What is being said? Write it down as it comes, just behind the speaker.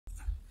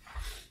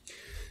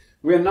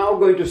We are now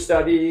going to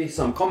study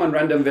some common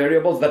random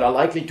variables that are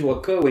likely to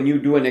occur when you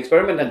do an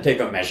experiment and take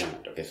a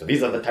measurement. Okay, so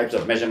these are the types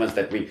of measurements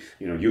that we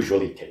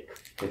usually take.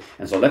 Okay?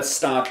 And so let's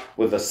start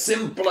with the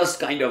simplest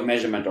kind of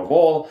measurement of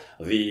all,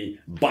 the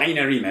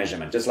binary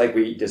measurement. Just like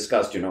we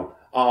discussed,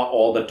 are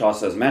all the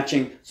tossers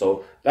matching?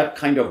 So that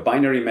kind of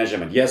binary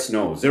measurement, yes,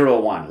 no, 0,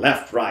 1,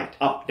 left, right,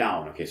 up,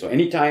 down. Okay, so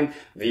anytime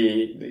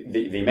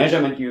the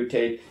measurement you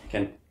take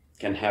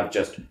can have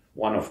just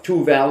one of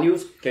two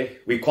values, okay,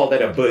 we call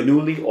that a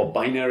Bernoulli or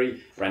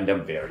binary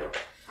random variable.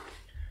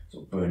 So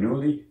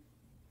Bernoulli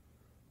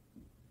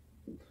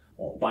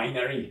or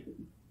binary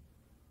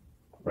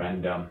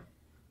random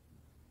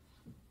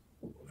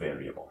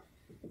variable.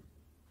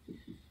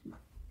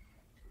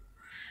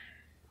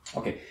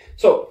 Okay,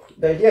 so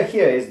the idea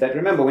here is that,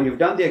 remember, when you've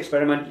done the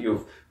experiment,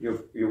 you've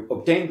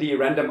obtained the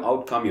random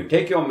outcome, you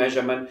take your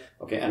measurement,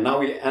 okay, and now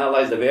we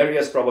analyze the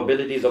various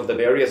probabilities of the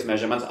various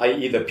measurements,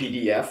 i.e. the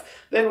PDF.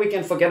 Then we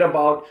can forget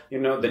about,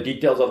 the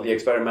details of the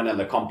experiment and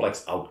the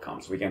complex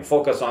outcomes. We can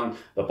focus on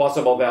the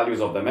possible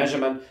values of the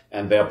measurement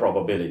and their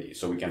probability.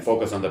 So we can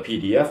focus on the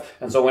PDF.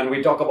 And so when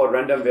we talk about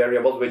random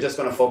variables, we're just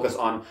going to focus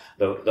on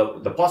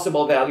the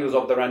possible values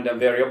of the random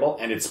variable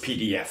and its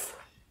PDF.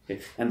 Okay.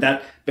 And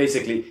that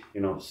basically,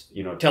 tells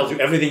you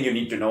everything you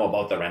need to know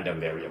about the random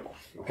variable.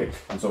 Okay.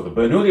 And so the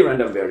Bernoulli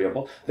random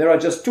variable, there are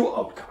just two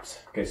outcomes.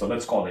 Okay. So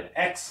let's call it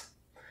X.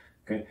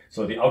 Okay.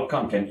 So the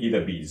outcome can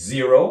either be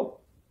 0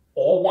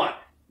 or 1.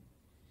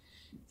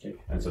 Okay.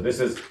 And so this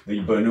is the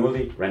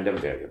Bernoulli random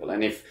variable.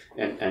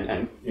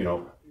 And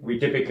we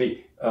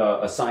typically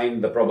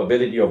assign the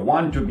probability of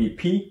 1 to be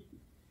P.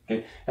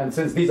 Okay. And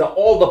since these are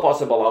all the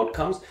possible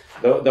outcomes,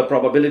 the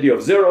probability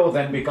of 0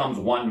 then becomes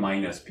 1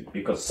 minus P,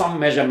 because some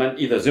measurement,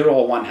 either 0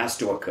 or 1, has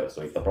to occur.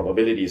 So if the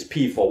probability is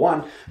P for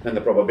 1, then the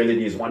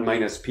probability is 1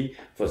 minus P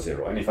for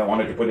 0. And if I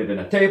wanted to put it in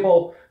a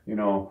table,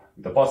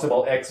 the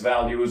possible X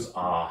values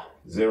are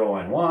 0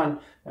 and 1,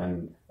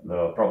 and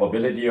the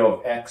probability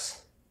of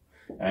X,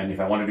 and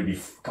if I wanted to be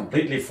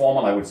completely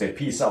formal, I would say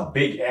P sub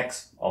big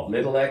X of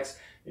little x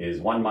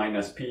is 1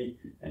 minus P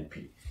and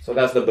P. So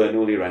that's the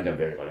Bernoulli random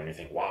variable. And you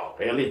think, wow,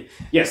 really?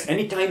 Yes,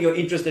 anytime you're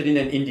interested in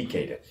an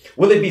indicator.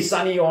 Will it be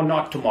sunny or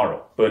not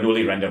tomorrow?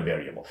 Bernoulli random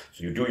variable.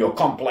 So you do your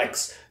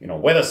complex,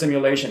 weather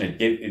simulation.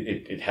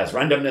 It has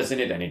randomness in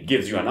it, and it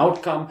gives you an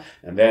outcome.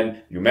 And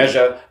then you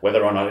measure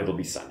whether or not it'll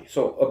be sunny.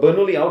 So a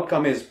Bernoulli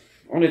outcome is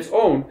on its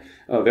own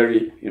a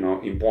very,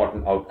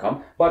 important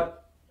outcome.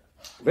 But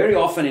very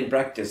often in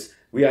practice,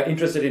 we are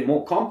interested in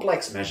more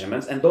complex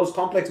measurements, and those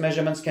complex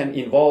measurements can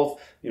involve,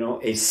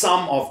 a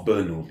sum of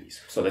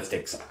Bernoullis. So let's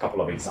take a couple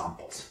of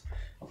examples.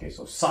 Okay,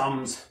 so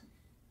sums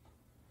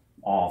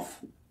of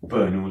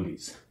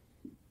Bernoullis.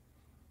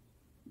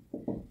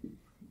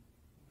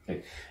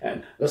 Okay,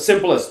 and the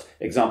simplest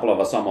example of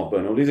a sum of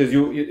Bernoullis is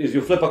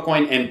you flip a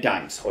coin n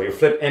times, or you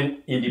flip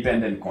n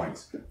independent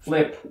coins.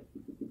 Flip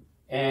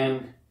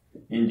n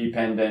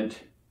independent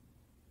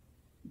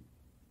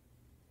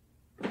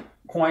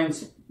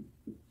coins.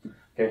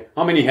 Okay,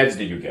 how many heads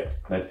did you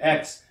get? That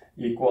X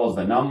equals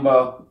the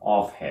number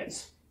of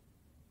heads.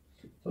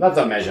 So that's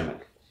a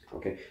measurement.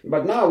 Okay,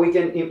 but now we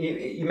can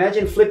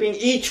imagine flipping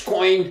each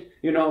coin,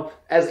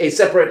 as a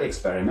separate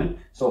experiment.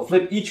 So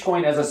flip each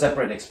coin as a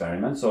separate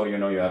experiment. So, you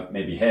have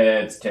maybe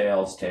heads,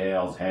 tails,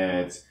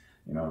 heads,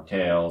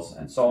 tails,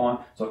 and so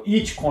on. So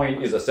each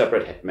coin is a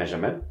separate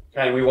measurement,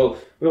 and we will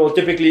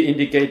typically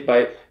indicate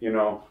by, we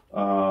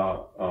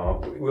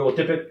will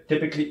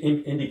typically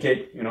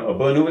indicate, a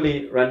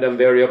Bernoulli random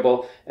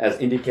variable as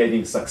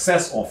indicating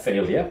success or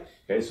failure.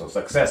 Okay, so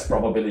success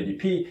probability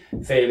P,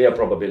 failure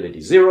probability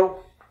 0.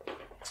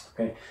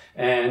 Okay,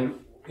 and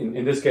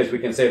in this case, we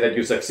can say that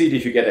you succeed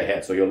if you get a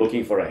head. So you're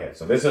looking for a head.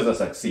 So this is a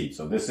succeed.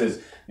 So this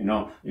is,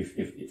 this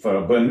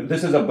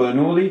is a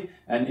Bernoulli,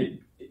 and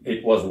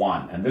it was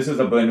 1, and this is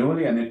a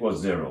Bernoulli, and it was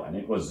 0, and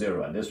it was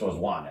 0, and this was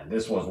 1, and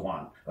this was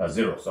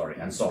 0, sorry,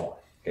 and so on.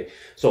 Okay,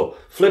 so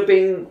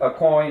flipping a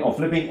coin or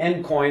flipping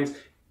n coins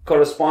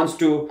corresponds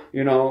to,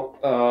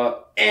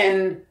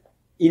 n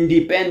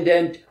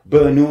independent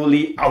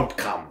Bernoulli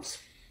outcomes.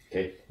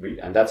 Okay,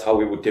 and that's how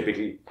we would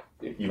typically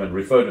even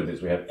refer to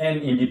this. We have n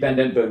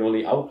independent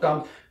Bernoulli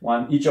outcomes.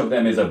 Each of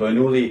them is a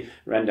Bernoulli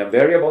random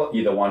variable,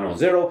 either 1 or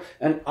 0.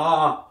 And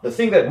the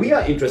thing that we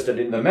are interested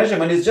in the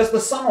measurement is just the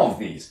sum of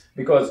these,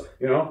 because,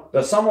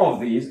 the sum of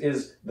these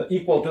is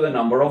equal to the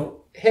number of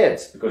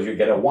heads, because you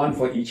get a 1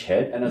 for each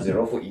head and a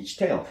 0 for each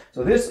tail.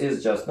 So this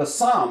is just the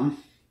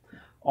sum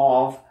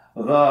of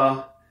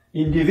the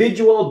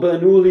individual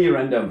Bernoulli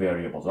random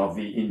variables, of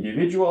the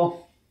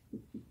individual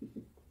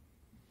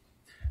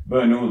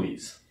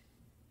Bernoullis.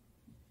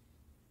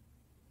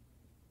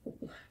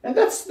 And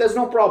there's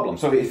no problem.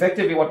 So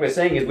effectively what we're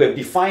saying is we've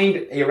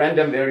defined a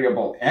random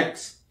variable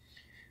X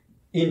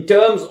in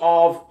terms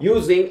of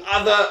using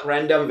other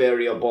random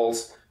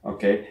variables,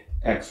 okay,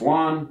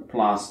 x1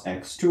 plus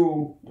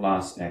x2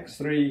 plus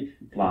x3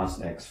 plus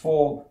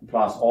x4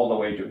 plus all the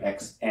way to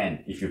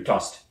xn if you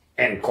tossed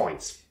n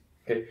coins.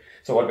 Okay,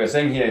 so what we're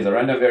saying here is a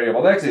random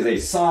variable x is a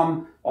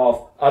sum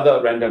of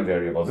other random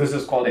variables. This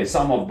is called a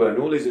sum of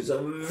Bernoulli's. It's a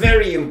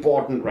very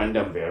important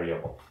random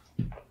variable.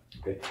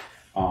 Okay,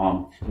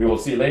 we will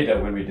see later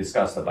when we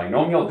discuss the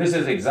binomial. This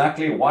is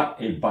exactly what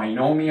a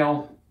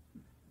binomial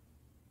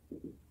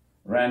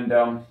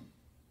random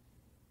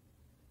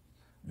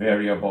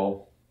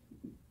variable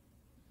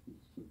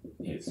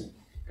is.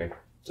 Okay,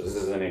 so this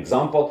is an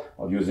example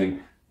of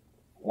using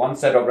one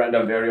set of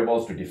random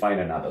variables to define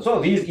another.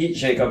 So these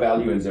each take a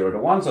value in 0 to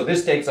 1. So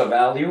this takes a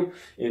value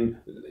in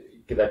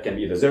that can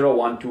be either 0,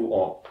 1, 2,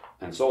 or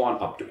and so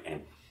on up to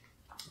n.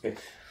 Okay.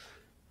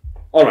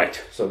 All right.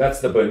 So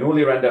that's the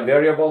Bernoulli random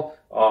variable,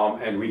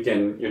 and we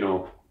can,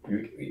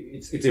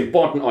 it's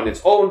important on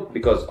its own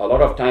because a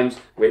lot of times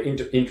we're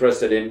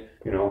interested in,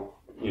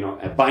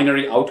 a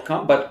binary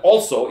outcome, but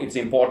also it's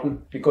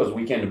important because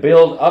we can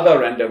build other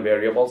random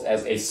variables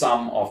as a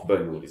sum of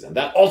Bernoulli's, and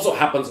that also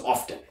happens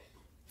often.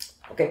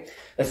 Okay,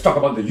 let's talk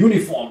about the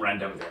uniform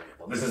random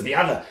variable. This is the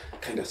other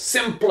kind of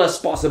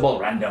simplest possible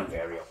random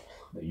variable.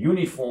 The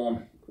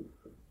uniform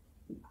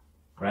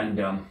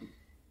random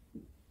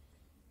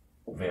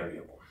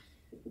variable.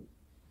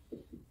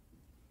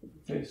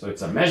 Okay, so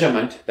it's a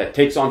measurement that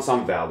takes on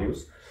some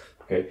values.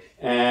 Okay,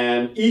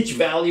 and each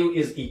value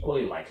is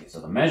equally likely.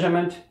 So the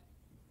measurement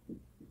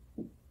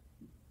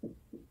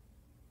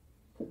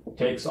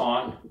takes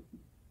on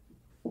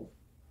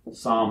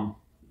some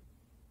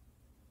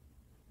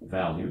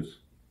values,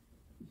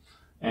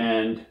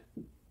 and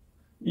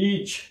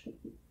each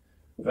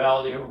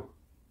value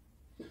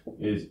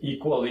is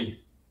equally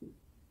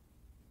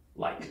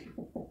likely.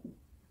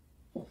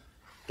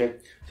 Okay,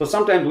 so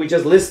sometimes we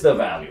just list the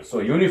values. So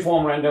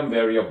uniform random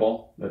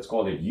variable, let's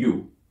call it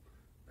U.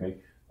 Okay,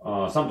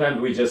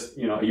 sometimes we just,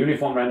 a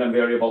uniform random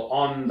variable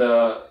on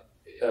the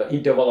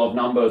interval of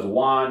numbers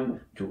 1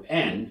 to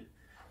n.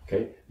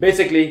 Okay,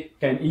 basically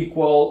can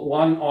equal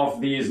one of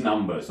these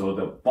numbers. So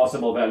the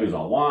possible values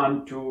are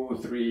 1, 2,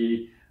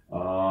 3,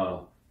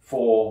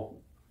 4,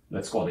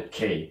 let's call it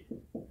k,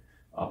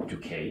 up to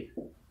k.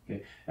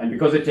 Okay, and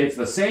because it takes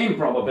the same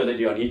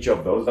probability on each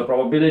of those, the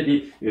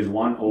probability is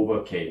 1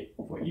 over k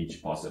for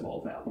each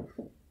possible value.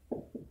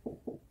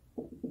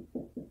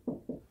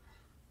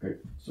 Okay,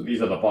 so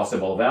these are the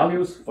possible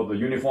values for the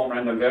uniform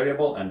random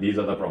variable, and these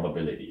are the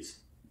probabilities.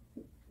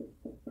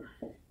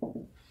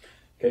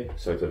 Okay,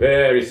 so it's a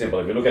very simple.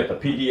 If you look at the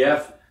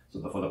PDF,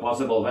 so for the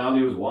possible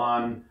values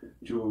 1,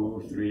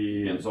 2,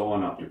 3, and so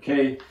on up to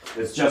k,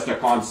 it's just a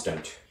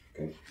constant.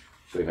 Okay,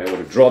 so if I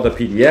were to draw the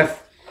PDF,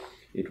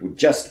 it would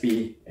just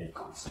be a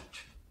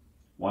constant.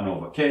 1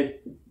 over k,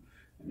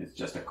 and it's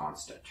just a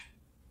constant.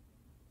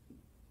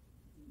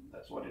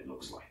 That's what it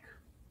looks like.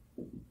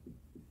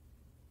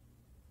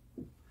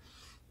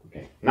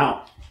 Okay,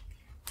 now,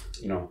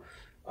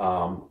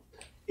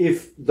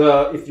 if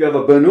you have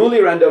a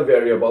Bernoulli random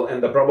variable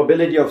and the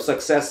probability of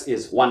success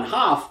is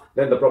 1/2,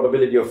 then the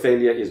probability of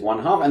failure is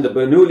 1/2, and the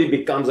Bernoulli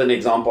becomes an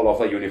example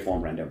of a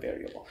uniform random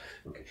variable.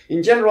 Okay.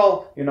 In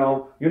general,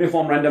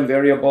 uniform random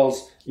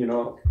variables,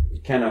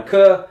 can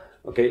occur.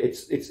 Okay,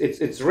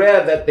 it's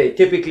rare that they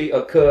typically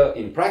occur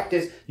in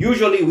practice.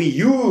 Usually we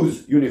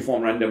use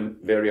uniform random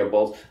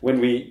variables when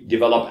we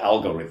develop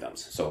algorithms.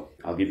 So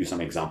I'll give you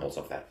some examples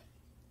of that.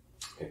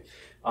 Okay.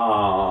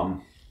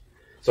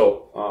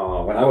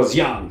 When I was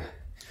young,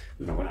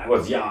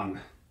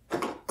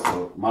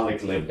 so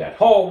Malik lived at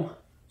home.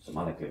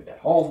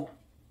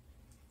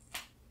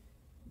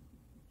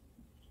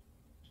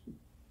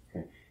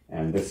 Okay.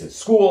 And this is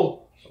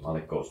school. So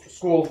Malik goes to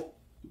school.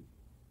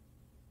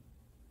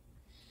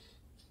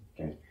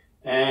 Okay.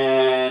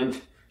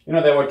 And,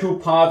 there were two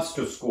paths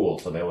to school.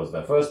 So there was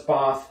the first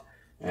path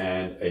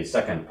and a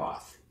second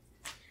path.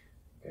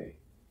 Okay.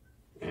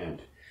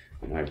 And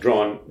I've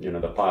drawn,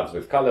 the paths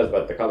with colors,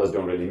 but the colors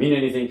don't really mean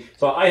anything.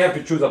 So I have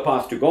to choose a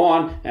path to go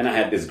on, and I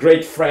had this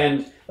great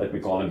friend, let me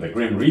call him the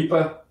Grim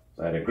Reaper.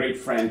 So I had a great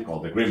friend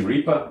called the Grim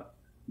Reaper.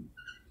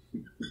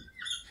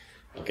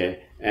 Okay,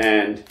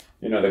 and,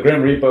 the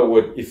Grim Reaper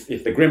would,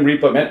 if the Grim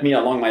Reaper met me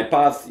along my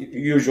path,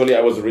 usually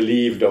I was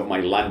relieved of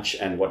my lunch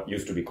and what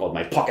used to be called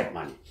my pocket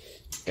money.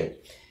 Okay,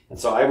 and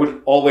so I would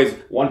always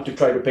want to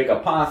try to pick a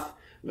path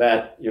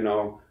that,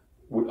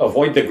 would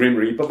avoid the Grim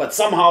Reaper, but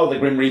somehow the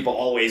Grim Reaper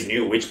always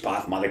knew which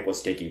path Malik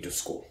was taking to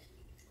school.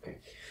 Okay.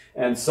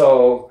 And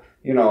so,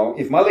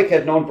 if Malik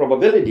had known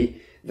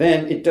probability,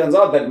 then it turns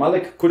out that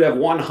Malik could have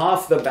won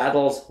half the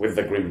battles with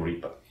the Grim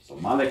Reaper. So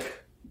Malik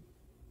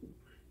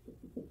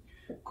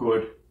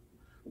could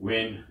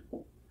win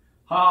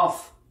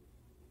half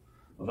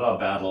the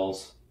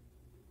battles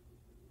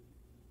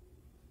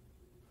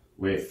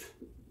with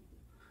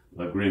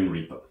the Grim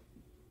Reaper.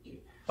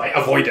 By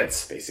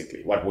avoidance,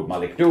 basically. What would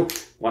Malik do?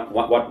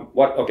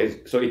 Okay,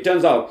 so it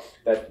turns out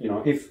that,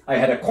 if I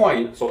had a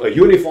coin, so a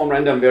uniform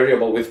random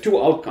variable with two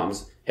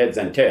outcomes, heads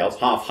and tails,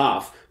 half,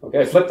 okay,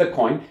 I flip the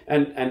coin,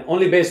 and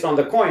only based on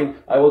the coin,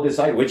 I will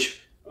decide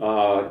which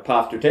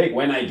path to take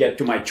when I get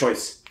to my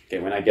choice. Okay,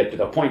 when I get to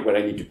the point where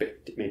I need to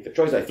make the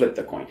choice, I flip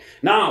the coin.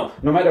 Now,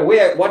 no matter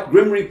what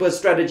Grim Reaper's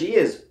strategy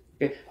is,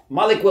 Okay?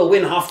 Malik will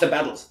win half the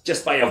battles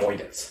just by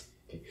avoidance.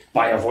 Okay?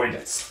 By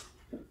avoidance.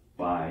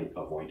 By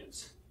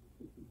avoidance.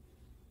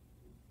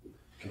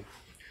 Okay.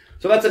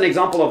 So that's an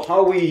example of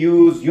how we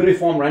use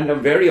uniform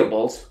random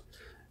variables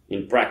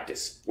in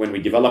practice when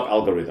we develop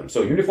algorithms.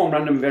 So uniform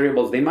random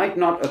variables, they might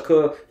not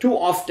occur too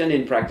often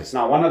in practice.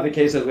 Now, one of the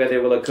cases where they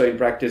will occur in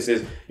practice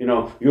is,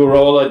 you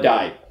roll a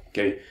die.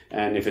 Okay,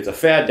 and if it's a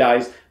fair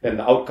dice, then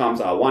the outcomes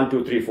are 1,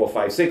 2, 3, 4,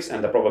 5, 6,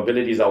 and the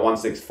probabilities are 1,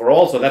 6 for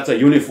all. So that's a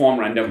uniform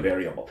random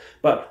variable.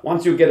 But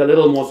once you get a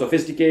little more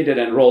sophisticated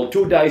and roll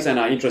 2 dice and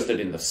are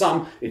interested in the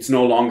sum, it's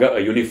no longer a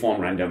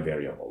uniform random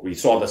variable. We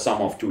saw the sum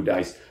of 2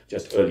 dice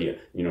just earlier.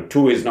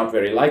 2 is not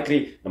very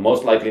likely. The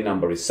most likely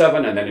number is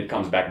 7, and then it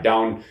comes back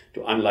down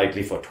to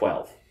unlikely for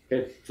 12.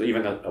 Okay, so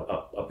even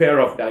a pair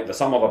of dice, the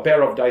sum of a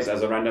pair of dice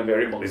as a random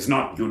variable is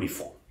not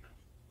uniform.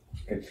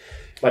 Okay.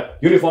 But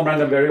uniform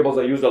random variables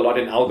are used a lot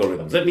in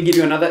algorithms. Let me give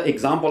you another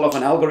example of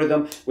an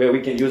algorithm where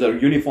we can use a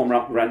uniform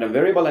random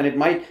variable, and it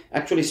might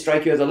actually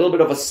strike you as a little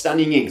bit of a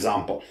stunning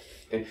example.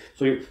 Okay,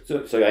 so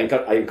I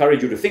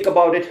encourage you to think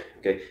about it.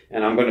 Okay,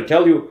 and I'm going to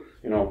tell you,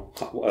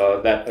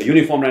 that a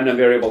uniform random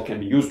variable can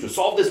be used to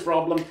solve this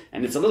problem,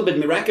 and it's a little bit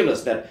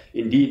miraculous that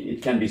indeed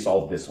it can be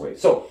solved this way.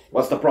 So,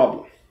 what's the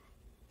problem?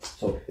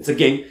 So it's a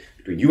game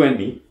between you and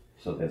me.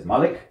 So there's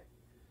Malik,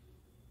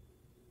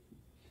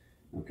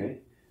 okay,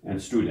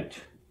 and student.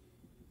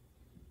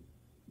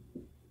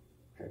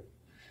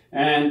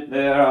 And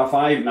there are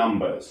 5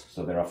 numbers.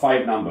 So there are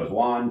 5 numbers.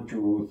 1,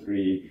 2,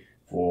 3,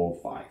 4,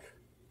 5.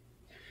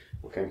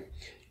 Okay.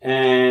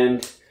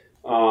 And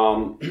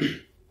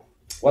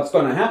what's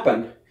going to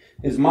happen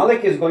is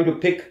Malik is going to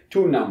pick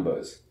 2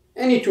 numbers.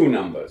 Any 2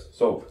 numbers.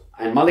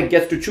 And Malik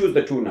gets to choose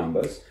the 2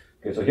 numbers.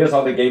 Okay, so here's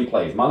how the game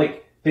plays.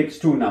 Malik picks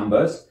 2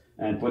 numbers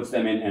and puts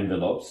them in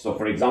envelopes. So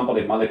for example,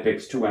 if Malik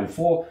picks 2 and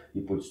 4, he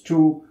puts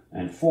 2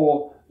 and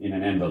 4 in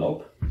an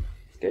envelope.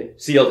 Okay,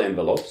 sealed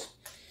envelopes.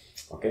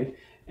 Okay.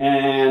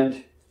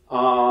 And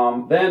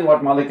then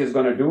what Malik is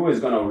going to do is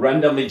going to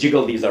randomly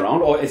jiggle these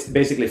around, or it's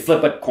basically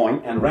flip a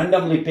coin and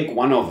randomly pick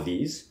one of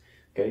these.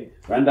 Okay,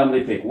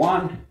 randomly pick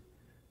 1,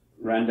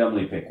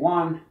 randomly pick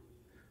 1,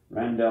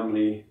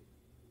 randomly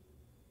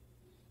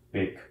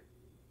pick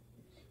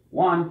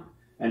 1,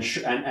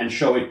 and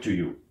show it to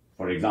you.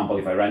 For example,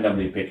 if I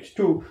randomly picked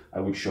 2, I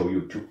would show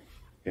you 2.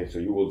 Okay, so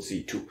you will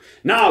see 2.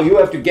 Now you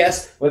have to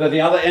guess whether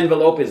the other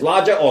envelope is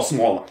larger or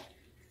smaller.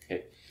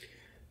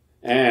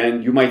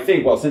 And you might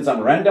think, well, since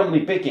I'm randomly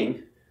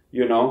picking,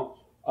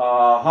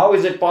 how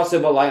is it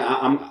possible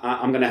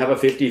I'm going to have a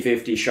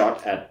 50-50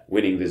 shot at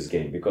winning this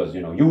game? Because,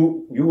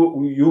 you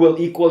will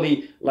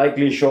equally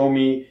likely show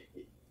me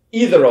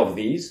either of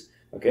these.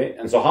 Okay.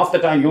 And so half the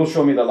time you'll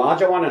show me the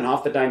larger one and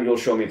half the time you'll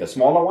show me the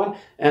smaller one.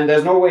 And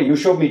there's no way you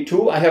showed me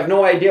 2. I have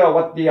no idea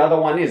what the other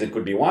one is. It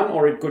could be 1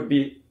 or it could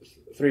be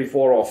 3,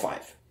 4, or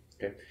 5.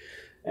 Okay.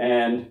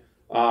 And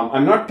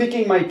I'm not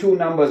picking my 2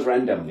 numbers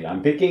randomly.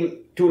 I'm picking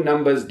 2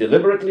 numbers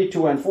deliberately,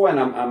 2 and 4, and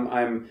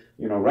I'm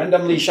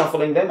randomly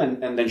shuffling them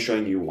and then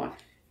showing you 1.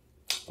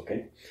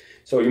 Okay.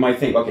 So you might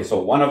think, okay,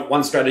 so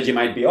one strategy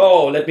might be,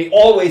 let me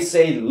always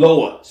say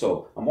lower.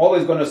 So I'm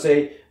always going to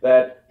say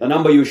that the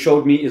number you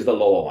showed me is the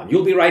lower one.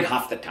 You'll be right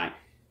half the time.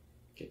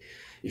 Okay.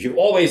 If you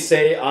always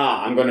say,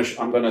 I'm going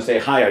to say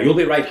higher, you'll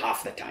be right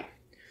half the time.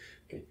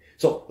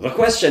 So the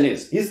question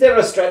is there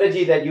a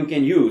strategy that you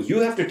can use? You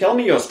have to tell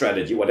me your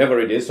strategy, whatever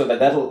it is, so that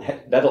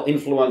that'll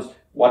influence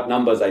what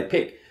numbers I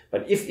pick.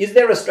 But is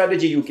there a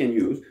strategy you can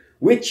use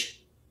which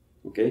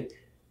which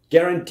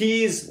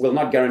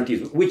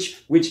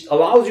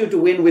allows you to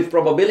win with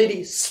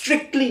probability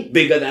strictly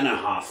bigger than a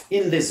half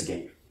in this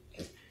game?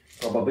 Okay.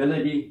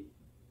 Probability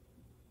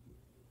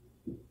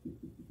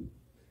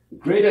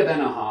greater than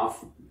a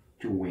half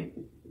to win.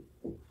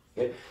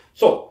 Okay.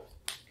 So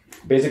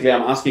basically,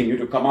 I'm asking you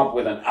to come up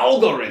with an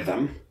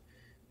algorithm,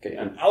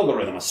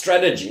 a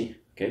strategy,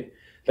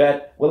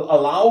 that will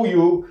allow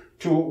you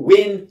to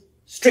win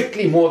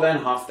strictly more than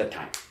half the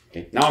time.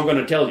 Okay. Now I'm going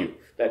to tell you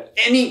that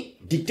any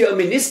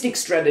deterministic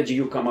strategy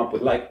you come up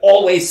with, like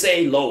always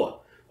say lower,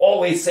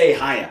 always say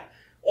higher,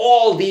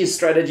 all these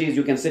strategies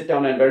you can sit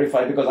down and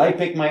verify because I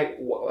pick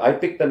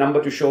the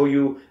number to show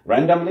you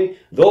randomly.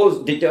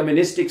 Those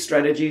deterministic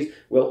strategies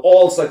will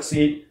all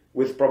succeed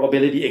with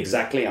probability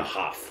exactly a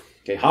half.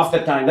 Okay, half the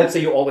time, let's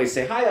say you always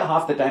say higher,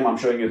 half the time I'm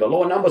showing you the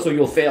lower number, so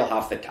you'll fail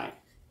half the time.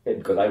 Okay,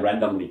 because I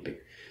randomly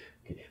pick.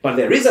 Okay. But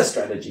there is a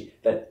strategy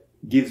that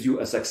gives you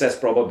a success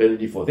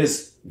probability for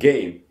this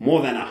game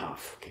more than a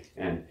half. Okay.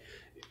 And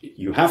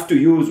you have to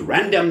use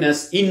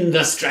randomness in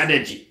the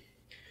strategy.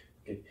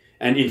 Okay.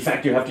 And in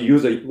fact, you have to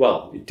use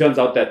it turns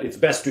out that it's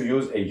best to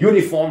use a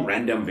uniform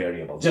random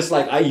variable. Just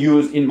like I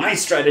use in my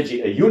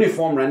strategy a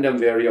uniform random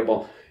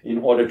variable in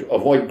order to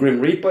avoid Grim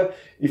Reaper.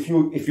 If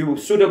you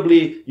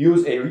suitably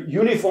use a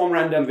uniform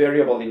random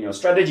variable in your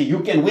strategy,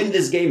 you can win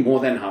this game more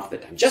than half the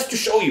time. Just to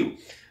show you,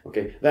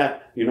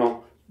 that,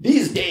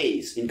 these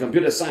days in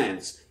computer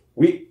science,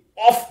 we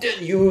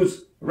often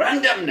use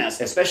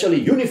randomness, especially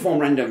uniform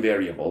random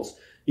variables,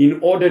 in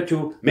order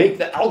to make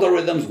the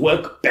algorithms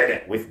work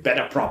better with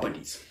better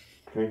properties.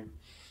 Okay.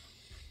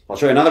 I'll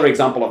show you another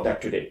example of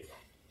that today.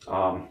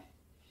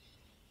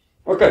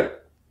 Okay.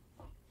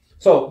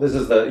 So this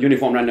is the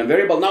uniform random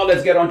variable. Now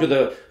let's get on to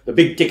the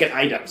big ticket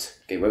items.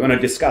 Okay, we're going to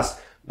discuss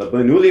the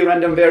Bernoulli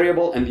random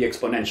variable and the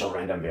exponential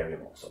random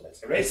variable. So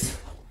let's erase.